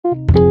Hey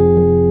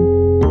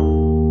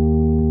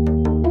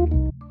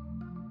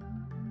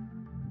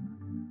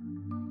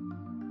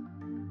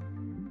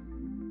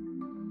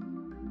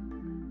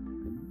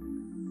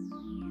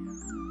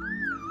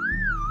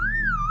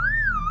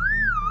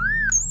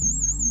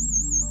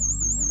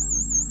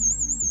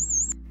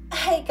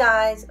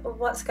guys,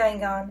 what's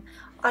going on?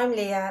 I'm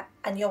Leah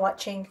and you're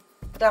watching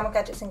Glamour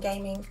Gadgets and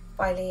Gaming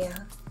by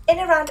Leah. In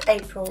around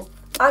April,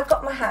 I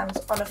got my hands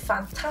on a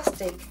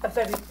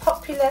very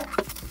popular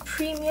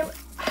premium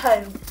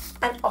home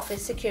and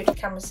office security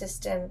camera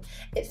system.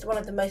 It's one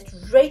of the most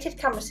rated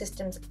camera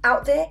systems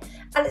out there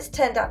and it's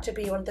turned out to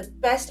be one of the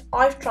best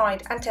I've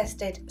tried and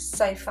tested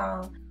so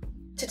far.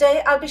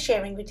 Today I'll be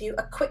sharing with you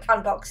a quick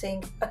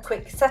unboxing, a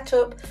quick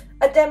setup,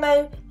 a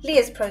demo,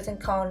 Leah's pros and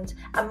cons,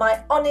 and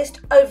my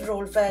honest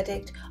overall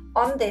verdict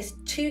on this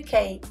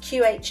 2K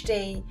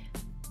QHD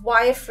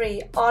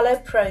wire-free Arlo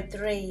Pro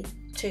 3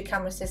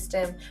 2-camera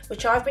system,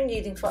 which I've been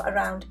using for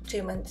around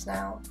 2 months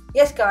now.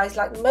 Yes guys,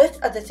 like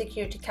most other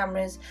security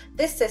cameras,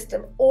 this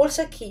system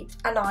also keeps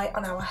an eye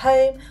on our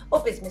home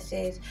or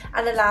businesses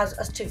and allows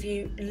us to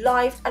view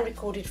live and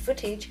recorded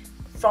footage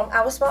from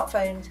our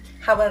smartphones.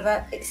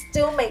 However, it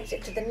still makes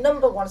it to the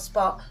 #1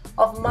 spot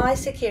of my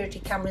security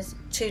cameras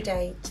to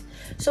date.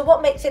 So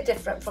what makes it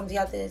different from the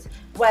others?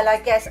 Well, I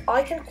guess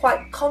I can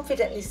quite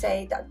confidently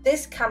say that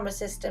this camera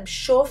system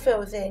sure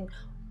fills in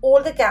all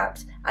the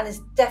gaps and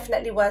is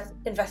definitely worth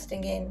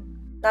investing in.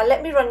 Now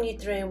let me run you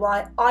through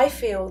why I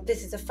feel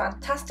this is a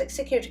fantastic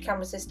security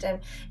camera system,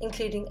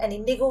 including any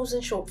niggles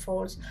and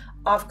shortfalls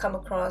I've come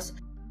across.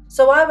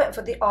 So I went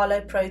for the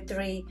Arlo Pro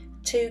 3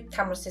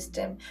 2-camera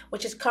system,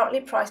 which is currently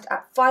priced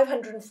at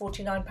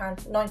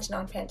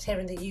 £549.99 here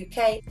in the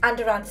UK and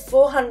around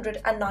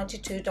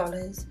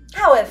 $492.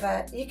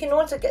 However, you can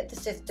also get the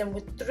system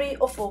with 3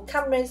 or 4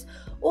 cameras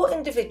or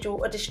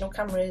individual additional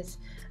cameras.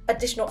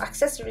 Additional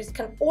accessories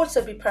can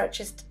also be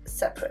purchased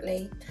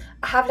separately.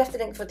 I have left a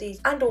link for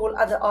these and all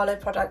other Arlo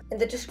products in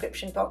the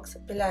description box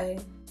below.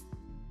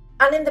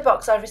 And in the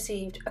box I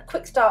received a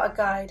quick starter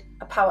guide,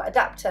 a power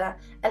adapter,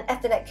 an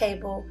Ethernet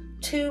cable,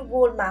 2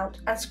 wall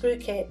mount and screw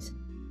kits,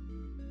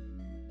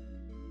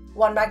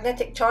 1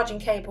 magnetic charging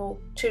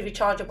cable, 2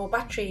 rechargeable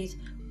batteries,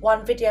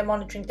 1 video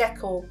monitoring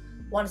decal,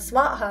 1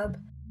 smart hub,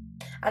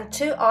 and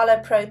 2 Arlo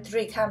Pro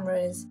 3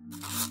 cameras.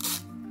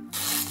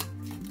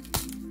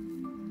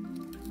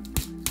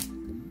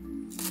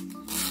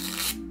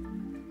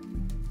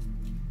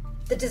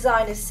 The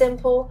design is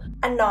simple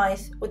and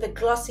nice with a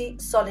glossy,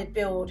 solid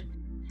build.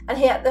 And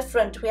here at the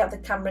front we have the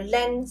camera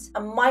lens, a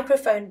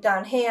microphone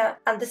down here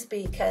and the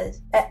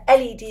speakers, a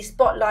LED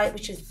spotlight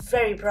which is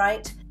very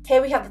bright.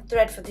 Here we have the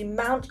thread for the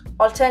mount.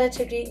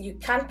 Alternatively, you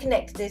can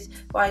connect this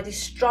via the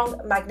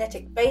strong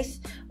magnetic base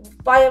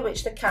via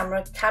which the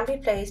camera can be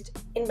placed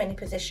in many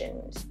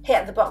positions. Here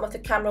at the bottom of the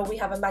camera we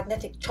have a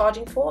magnetic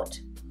charging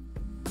port.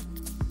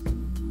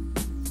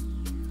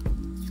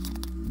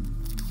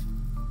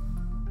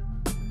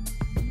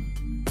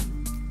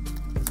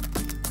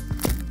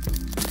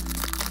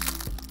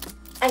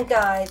 And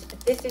guys,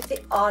 this is the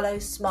Arlo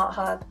Smart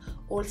Hub,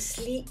 all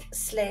sleek,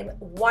 slim,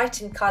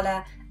 white in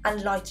colour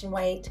and light in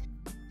weight.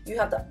 You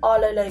have the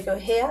Arlo logo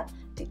here.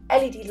 The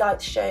LED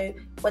lights show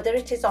whether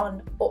it is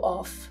on or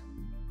off.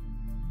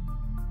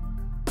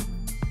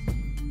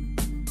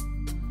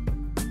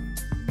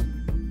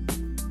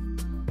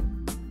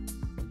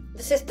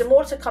 The system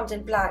also comes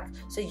in black,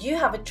 so you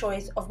have a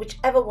choice of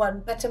whichever one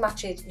better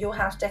matches your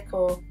house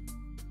decor.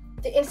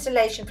 The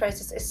installation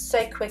process is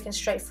so quick and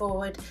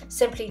straightforward.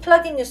 Simply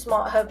plug in your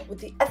smart hub with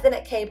the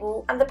Ethernet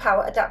cable and the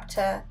power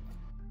adapter.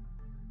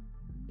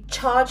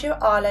 Charge your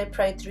Arlo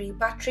Pro 3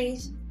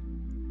 batteries.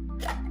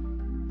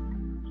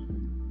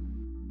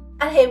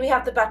 And here we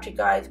have the battery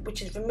guide,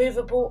 which is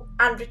removable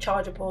and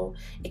rechargeable.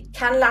 It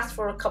can last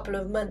for a couple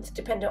of months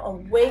depending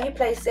on where you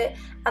place it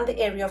and the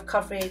area of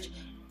coverage.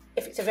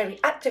 If it's a very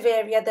active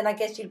area, then I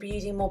guess you'll be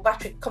using more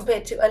battery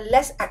compared to a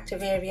less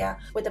active area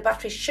where the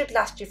battery should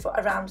last you for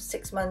around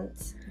 6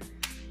 months.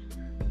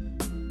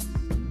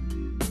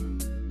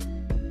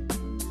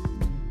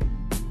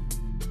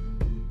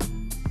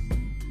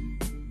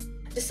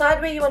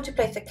 Decide where you want to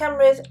place the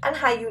cameras and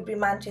how you would be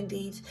mounting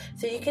these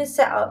so you can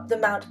set up the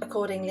mount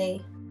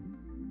accordingly.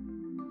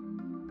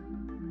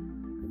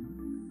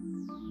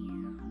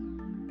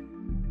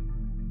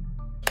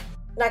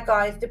 Now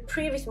guys, the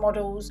previous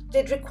models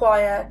did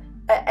require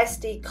a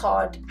SD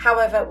card.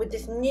 However, with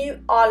this new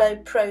Arlo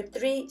Pro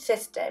 3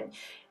 system,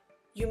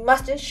 you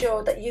must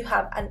ensure that you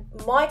have a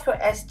micro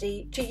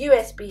SD to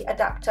USB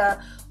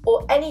adapter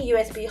or any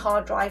USB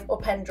hard drive or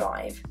pen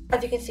drive.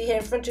 As you can see here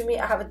in front of me,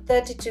 I have a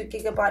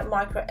 32GB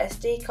micro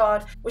SD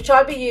card, which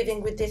I'll be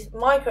using with this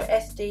micro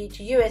SD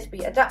to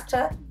USB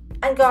adapter.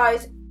 And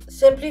guys,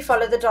 simply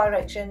follow the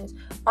directions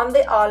on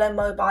the Arlo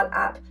mobile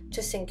app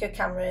to sync your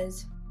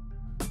cameras.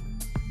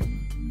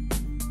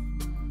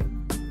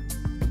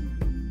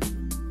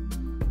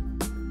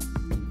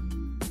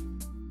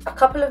 A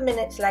couple of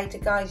minutes later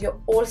guys, you're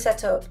all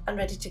set up and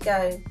ready to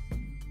go.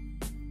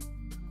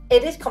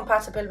 It is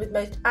compatible with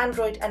most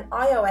Android and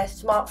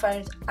iOS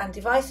smartphones and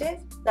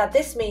devices. Now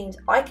this means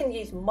I can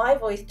use my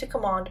voice to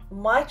command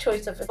my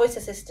choice of a voice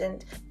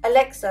assistant,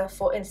 Alexa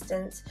for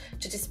instance,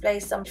 to display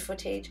some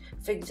footage,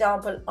 for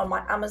example on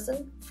my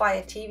Amazon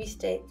Fire TV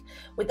stick,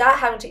 without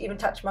having to even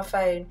touch my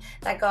phone.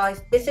 Now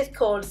guys, this is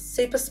called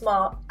super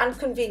smart and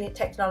convenient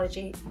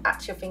technology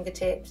at your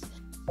fingertips.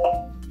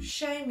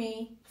 Show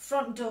me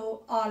front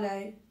door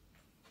Arlo.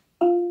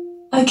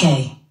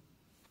 Okay.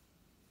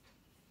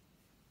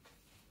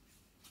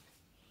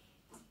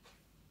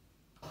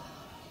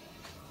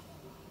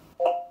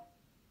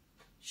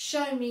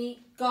 Show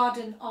me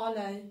garden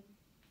Arlo.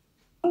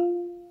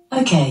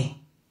 Okay.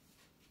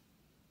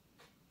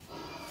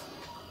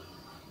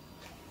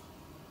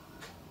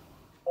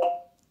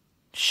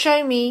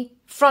 Show me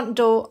front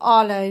door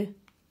Arlo.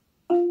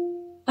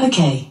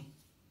 Okay.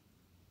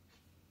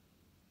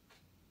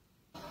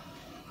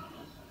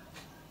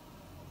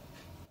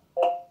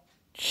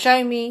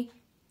 Show me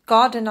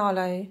garden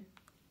Arlo.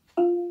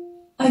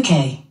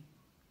 Okay.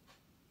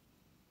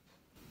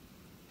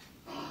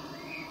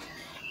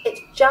 It's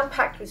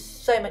jam-packed with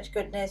so much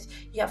goodness.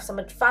 You have some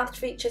advanced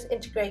features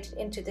integrated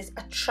into this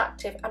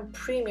attractive and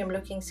premium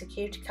looking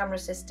security camera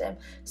system,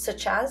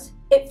 such as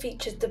it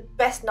features the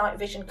best night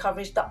vision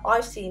coverage that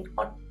I've seen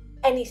on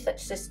any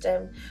such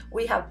system.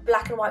 We have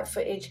black and white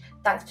footage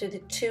thanks to the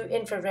 2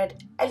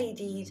 infrared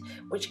LEDs,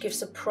 which give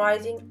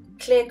surprising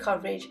clear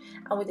coverage,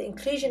 and with the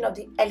inclusion of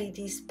the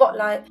LED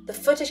spotlight, the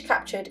footage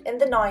captured in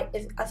the night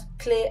is as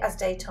clear as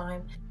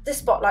daytime. The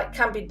spotlight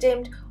can be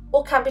dimmed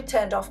or can be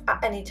turned off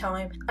at any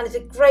time and is a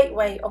great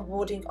way of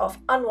warding off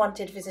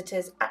unwanted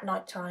visitors at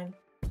night time.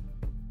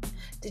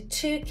 The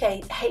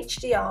 2K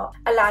HDR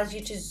allows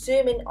you to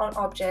zoom in on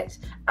objects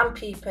and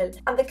people,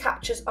 and the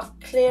captures are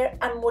clear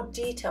and more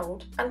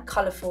detailed and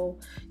colourful.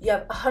 You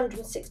have a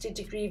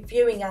 160-degree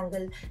viewing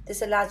angle.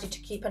 This allows you to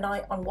keep an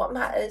eye on what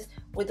matters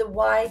with a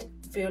wide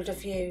field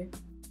of view.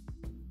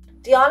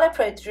 The Arlo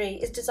Pro 3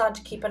 is designed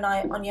to keep an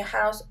eye on your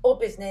house or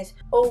business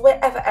or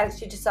wherever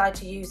else you decide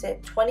to use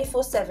it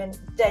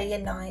 24/7, day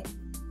and night.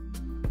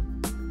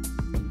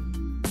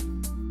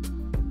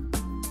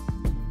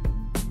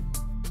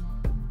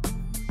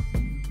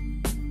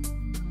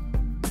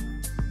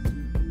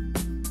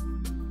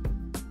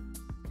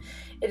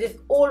 It is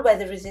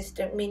all-weather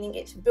resistant, meaning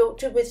it's built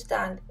to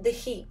withstand the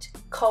heat,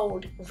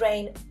 cold,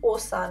 rain or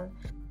sun.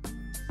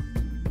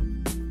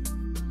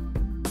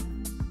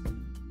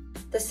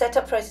 The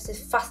setup process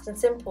is fast and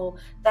simple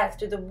thanks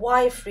to the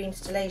wire-free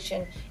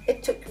installation.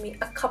 It took me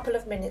a couple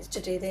of minutes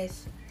to do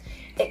this.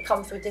 It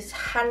comes with this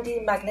handy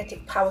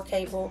magnetic power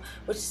cable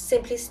which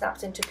simply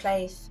snaps into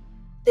place.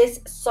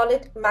 This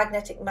solid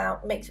magnetic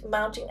mount makes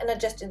mounting and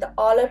adjusting the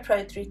Arlo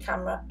Pro 3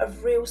 camera a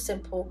real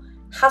simple,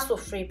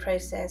 hassle-free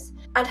process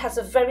and has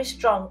a very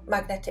strong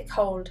magnetic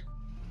hold.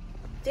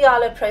 The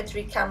Arlo Pro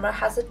 3 camera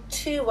has a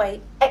 2-way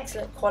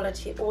excellent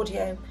quality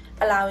audio,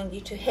 allowing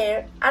you to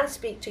hear and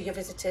speak to your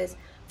visitors.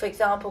 For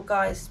example,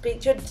 guys,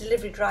 speak to your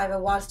delivery driver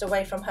whilst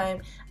away from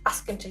home,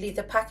 ask him to leave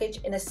the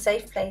package in a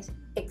safe place,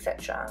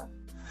 etc.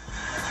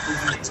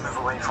 Please move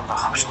away from the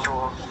hush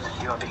door.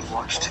 You are being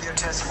watched. Audio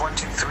test 1,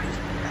 2, 3.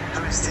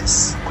 Who is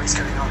this? What is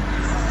going on?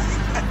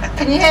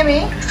 Can you hear me?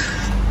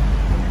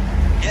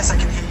 Yes, I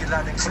can hear you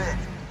loud and clear.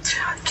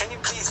 Can you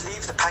please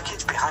leave the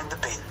package behind the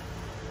bin?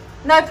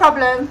 No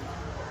problem.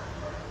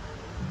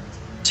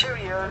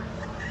 Cheerio.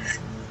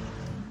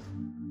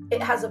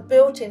 It has a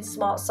built-in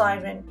smart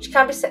siren which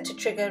can be set to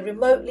trigger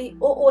remotely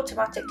or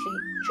automatically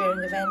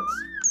during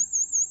events.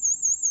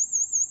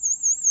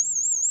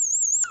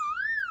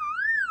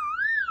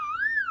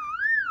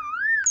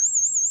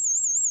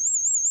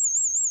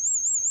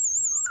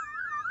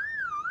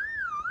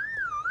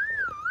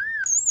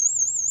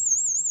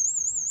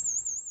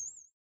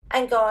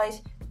 And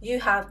guys, you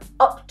have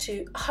up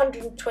to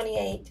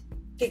 128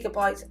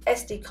 gigabytes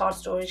SD card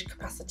storage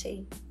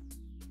capacity.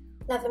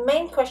 Now the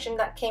main question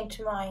that came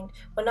to mind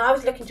when I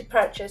was looking to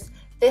purchase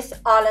this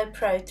Arlo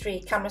Pro 3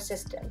 camera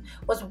system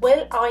was,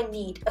 will I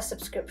need a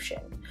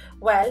subscription?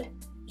 Well,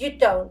 you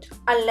don't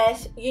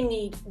unless you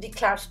need the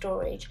cloud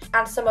storage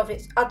and some of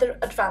its other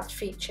advanced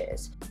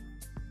features.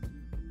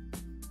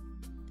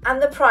 And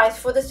the price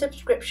for the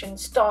subscription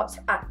starts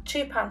at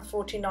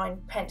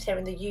 £2.49 here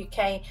in the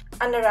UK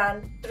and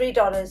around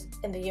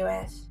 $3 in the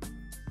US.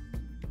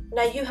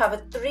 Now you have a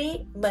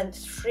 3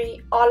 months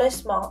free Arlo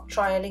Smart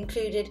trial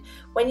included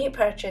when you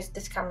purchase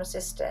this camera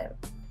system.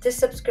 This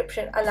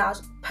subscription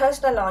allows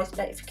personalised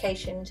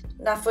notifications.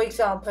 Now for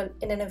example,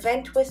 in an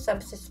event with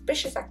some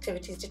suspicious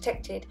activities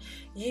detected,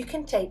 you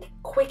can take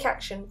quick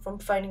action from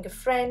phoning a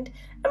friend,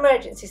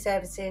 emergency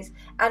services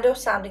and or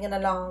sounding an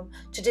alarm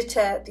to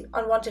deter the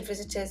unwanted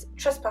visitors,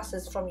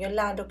 trespassers from your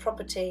land or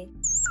property.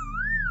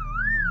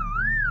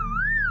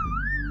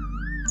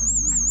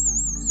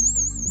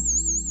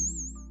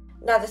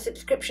 Now the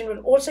subscription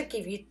will also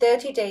give you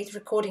 30 days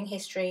recording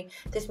history.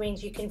 This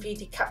means you can view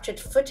the captured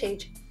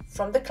footage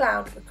from the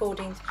cloud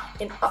recordings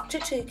in up to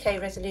 2K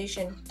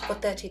resolution for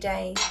 30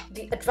 days.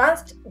 The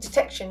advanced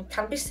detection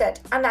can be set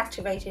and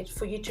activated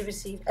for you to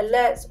receive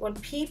alerts when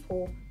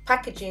people,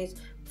 packages,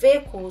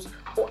 vehicles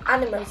or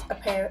animals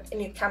appear in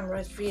your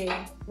camera's view.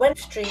 When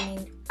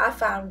streaming, I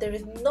found there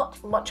is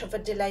not much of a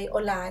delay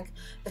or lag.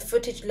 The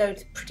footage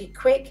loads pretty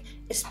quick,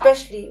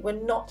 especially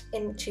when not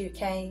in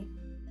 2K.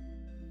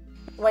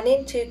 When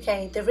in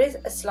 2K, there is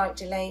a slight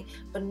delay,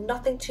 but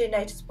nothing too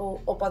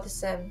noticeable or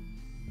bothersome.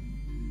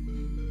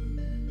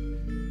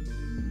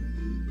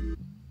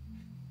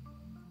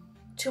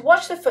 To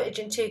watch the footage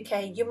in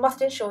 2K, you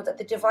must ensure that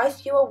the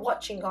device you are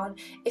watching on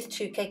is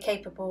 2K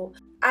capable,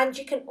 and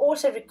you can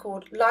also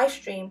record, live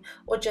stream,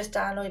 or just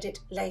download it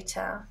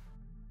later.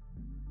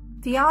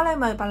 The Arlo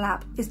mobile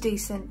app is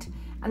decent,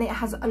 and it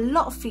has a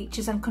lot of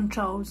features and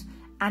controls,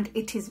 and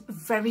it is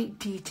very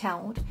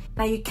detailed.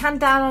 Now you can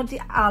download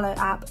the Arlo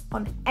app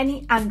on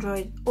any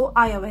Android or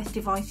iOS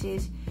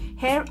devices.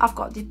 Here I've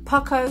got the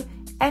Poco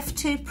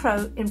F2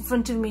 Pro in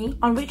front of me,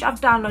 on which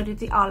I've downloaded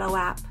the Arlo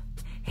app.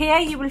 Here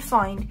you will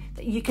find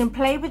that you can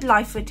play with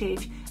live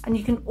footage, and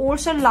you can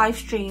also live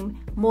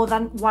stream more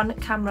than one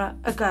camera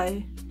a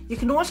go. You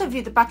can also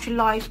view the battery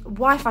life,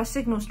 Wi-Fi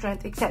signal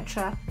strength,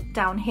 etc.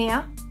 down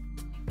here.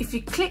 If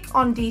you click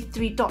on these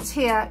three dots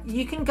here,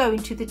 you can go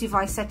into the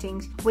device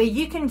settings, where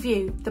you can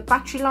view the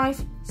battery life,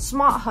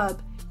 smart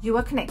hub you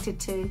are connected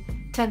to,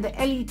 turn the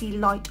LED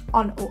light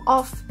on or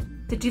off.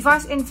 The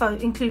device info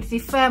includes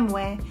the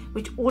firmware,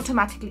 which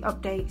automatically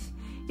updates.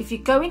 If you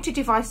go into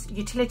device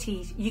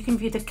utilities, you can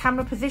view the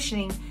camera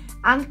positioning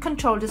and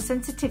control the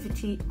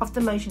sensitivity of the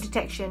motion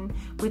detection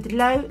with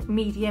low,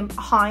 medium,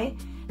 high.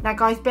 Now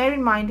guys, bear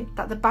in mind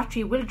that the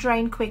battery will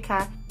drain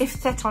quicker if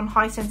set on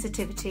high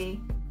sensitivity.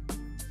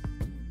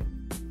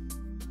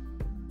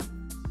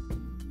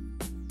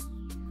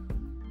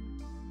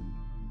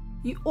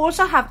 You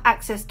also have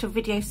access to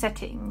video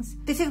settings.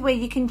 This is where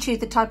you can choose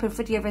the type of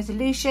video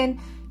resolution,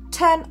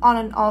 turn on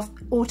and off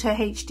auto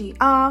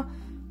HDR,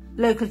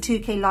 local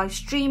 2K live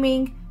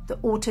streaming, the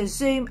auto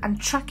zoom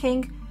and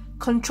tracking,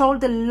 control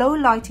the low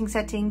lighting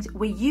settings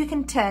where you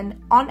can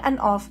turn on and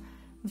off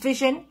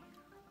vision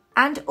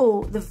and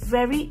or the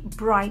very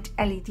bright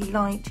LED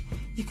light.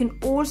 You can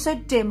also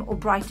dim or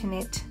brighten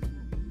it.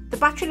 The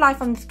battery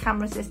life on this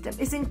camera system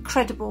is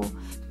incredible.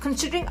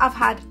 Considering I've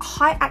had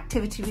high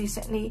activity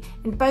recently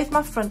in both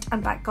my front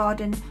and back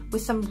garden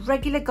with some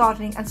regular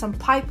gardening and some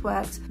pipe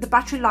works, the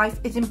battery life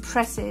is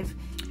impressive,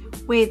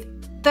 with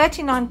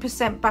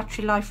 39%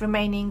 battery life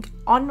remaining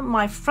on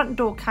my front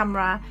door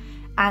camera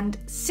and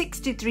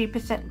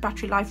 63%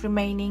 battery life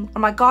remaining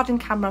on my garden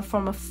camera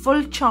from a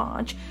full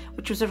charge,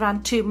 which was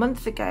around 2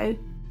 months ago.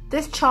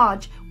 This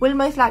charge will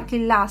most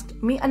likely last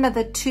me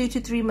another 2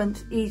 to 3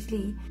 months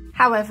easily.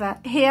 However,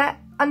 here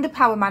under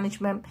power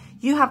management,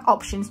 you have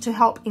options to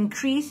help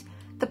increase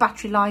the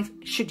battery life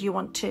should you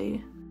want to.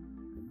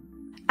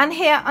 And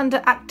here under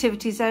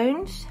activity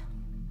zones,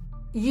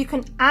 you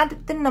can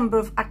add the number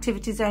of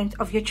activity zones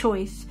of your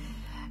choice.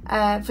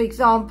 For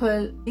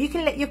example, you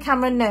can let your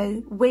camera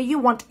know where you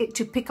want it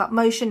to pick up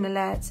motion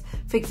alerts.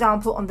 For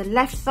example, on the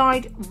left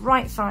side,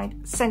 right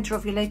side, center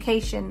of your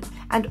location,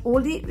 and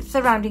all the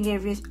surrounding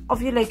areas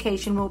of your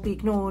location will be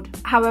ignored.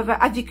 However,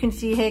 as you can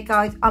see here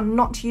guys, I'm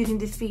not using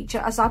this feature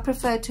as I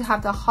prefer to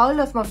have the whole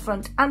of my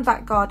front and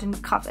back garden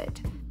covered.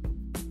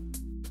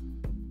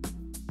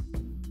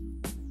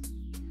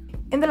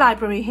 In the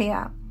library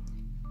here,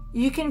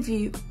 you can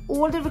view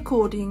all the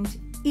recordings,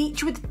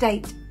 each with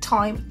date,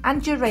 time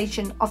and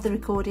duration of the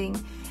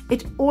recording.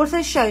 It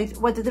also shows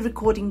whether the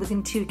recording was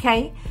in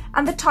 2K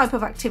and the type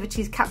of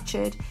activities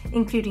captured,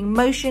 including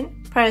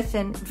motion,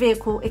 person,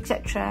 vehicle,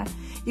 etc.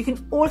 You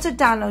can also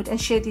download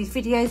and share these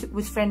videos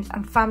with friends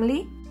and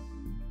family.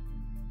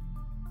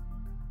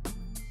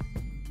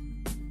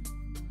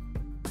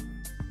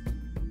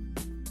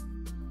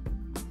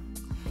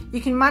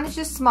 You can manage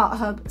the Smart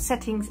Hub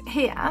settings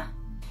here.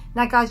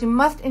 Now guys, you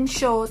must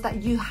ensure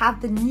that you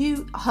have the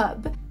new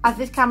hub, as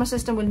this camera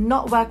system will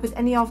not work with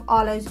any of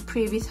Arlo's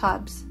previous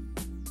hubs.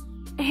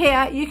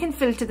 Here you can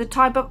filter the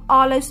type of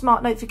Arlo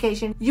smart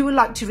notification you would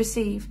like to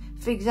receive.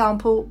 For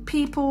example,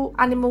 people,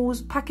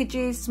 animals,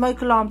 packages,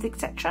 smoke alarms,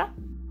 etc.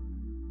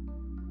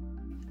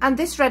 And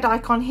this red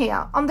icon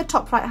here on the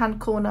top right hand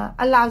corner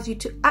allows you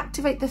to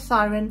activate the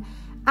siren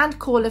and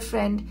call a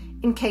friend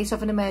in case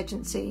of an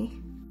emergency.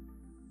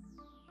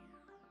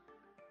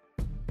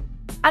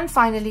 And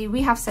finally,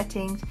 we have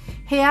settings.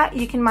 Here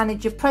you can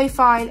manage your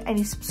profile,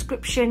 any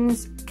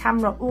subscriptions,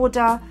 camera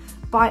order,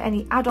 buy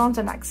any add-ons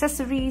and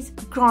accessories,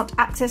 grant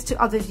access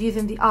to others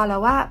using the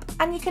Arlo app,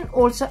 and you can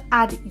also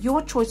add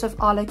your choice of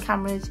Arlo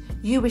cameras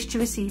you wish to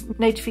receive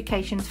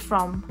notifications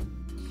from.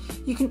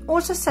 You can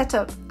also set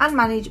up and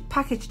manage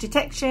package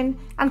detection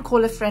and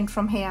call a friend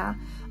from here.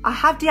 I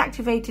have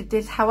deactivated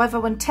this, however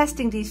when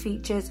testing these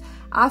features,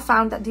 I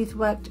found that these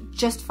worked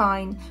just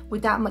fine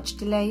without much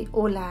delay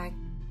or lag.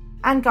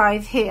 And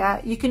guys, here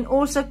you can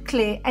also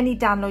clear any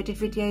downloaded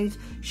videos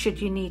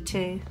should you need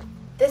to.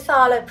 This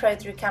Arlo Pro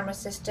 3 camera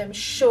system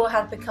sure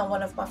has become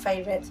one of my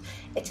favourites.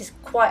 It is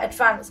quite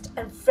advanced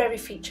and very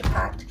feature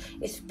packed,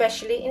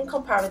 especially in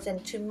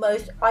comparison to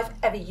most I've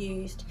ever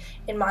used.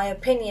 In my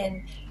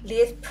opinion,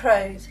 Lear's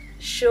pros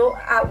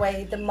sure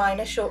outweigh the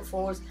minor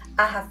shortfalls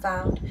I have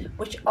found,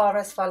 which are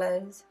as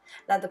follows.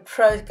 Now the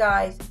pros,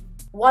 guys: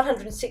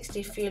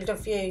 160 field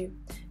of view,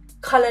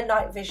 colour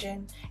night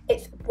vision,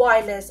 it's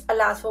wireless,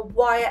 allows for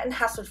wire and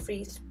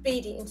hassle-free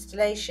speedy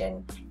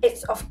installation,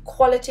 it's of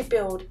quality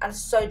build and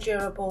so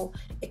durable,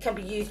 it can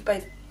be used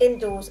both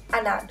indoors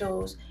and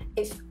outdoors,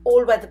 it's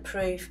all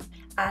weatherproof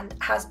and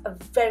has a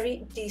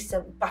very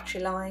decent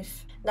battery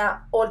life.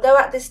 Now, although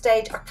at this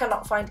stage I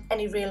cannot find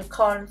any real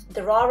cons,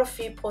 there are a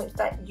few points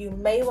that you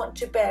may want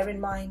to bear in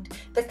mind.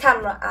 The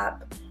camera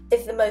app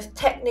is the most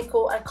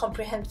technical and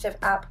comprehensive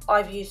app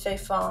I've used so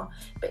far,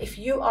 but if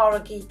you are a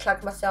geek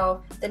like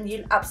myself, then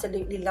you'll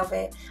absolutely love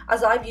it,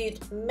 as I've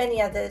used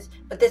many others,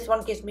 but this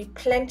one gives me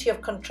plenty of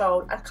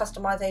control and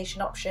customization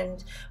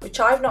options,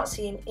 which I've not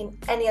seen in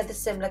any other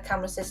similar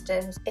camera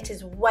systems. It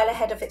is well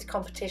ahead of its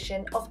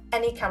competition of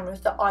any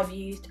cameras that I've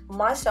used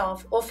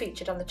myself or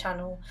featured on the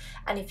channel,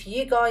 and if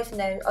you guys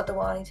know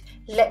otherwise,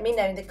 let me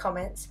know in the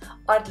comments.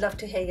 I'd love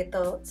to hear your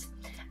thoughts.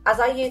 As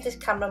I use this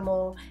camera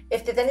more,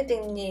 if there's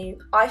anything new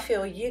I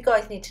feel you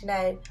guys need to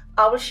know,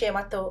 I will share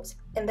my thoughts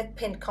in the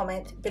pinned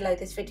comment below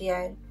this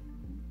video.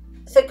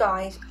 So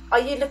guys, are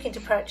you looking to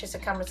purchase a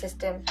camera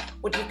system?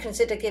 Would you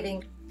consider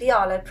giving the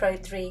Arlo Pro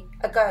 3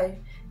 a go?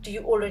 Do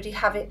you already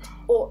have it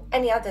or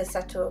any other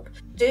setup?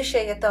 Do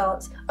share your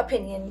thoughts,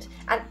 opinions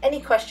and any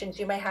questions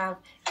you may have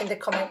in the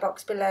comment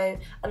box below,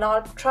 and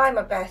I'll try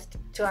my best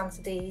to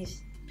answer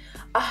these.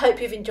 I hope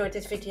you've enjoyed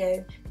this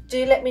video.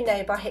 Do let me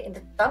know by hitting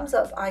the thumbs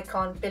up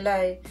icon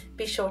below.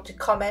 Be sure to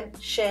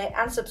comment, share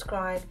and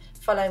subscribe.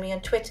 Follow me on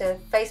Twitter,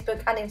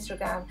 Facebook and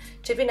Instagram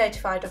to be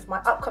notified of my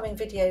upcoming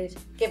videos,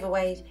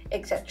 giveaways,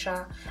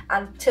 etc.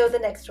 Until the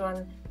next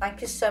one,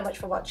 thank you so much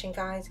for watching,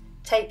 guys.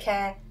 Take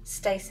care,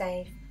 stay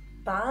safe.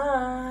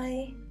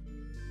 Bye.